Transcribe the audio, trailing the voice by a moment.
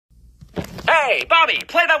Hey, Bobby,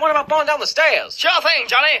 play that one about falling down the stairs. Sure thing,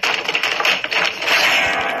 Johnny.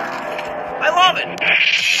 I love it.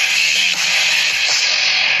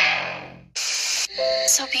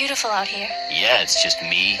 So beautiful out here. Yeah, it's just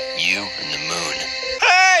me, you, and the moon.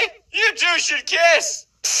 Hey, you two should kiss.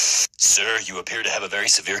 Sir, you appear to have a very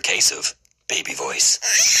severe case of baby voice.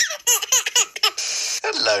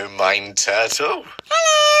 Hello, Mine Turtle.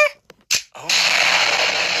 Hello. Oh.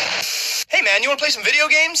 Hey, man, you want to play some video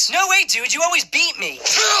games? No way, dude. You always beat me.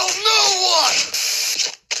 Tell no one!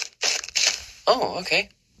 Oh, okay.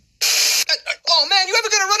 Oh, man, you ever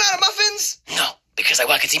gonna run out of muffins? No, because I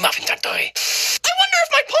work at the muffin factory. I wonder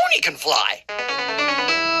if my pony can fly.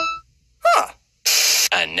 Huh.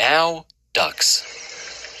 And now, ducks.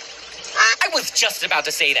 I was just about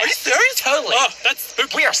to say that. Are you serious? Totally. Oh, that's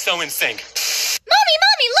spooky. We are so in sync.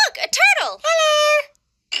 Mommy, look, a turtle. Hello.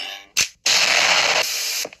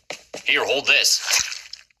 Here, hold this.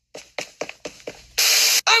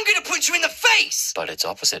 I'm gonna punch you in the face. But it's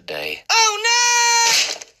opposite day. Oh,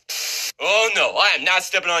 no. Oh, no, I am not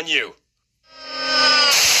stepping on you.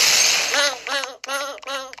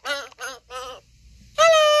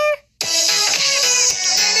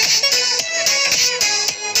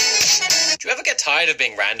 Do you ever get tired of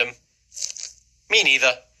being random? Me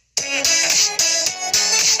neither.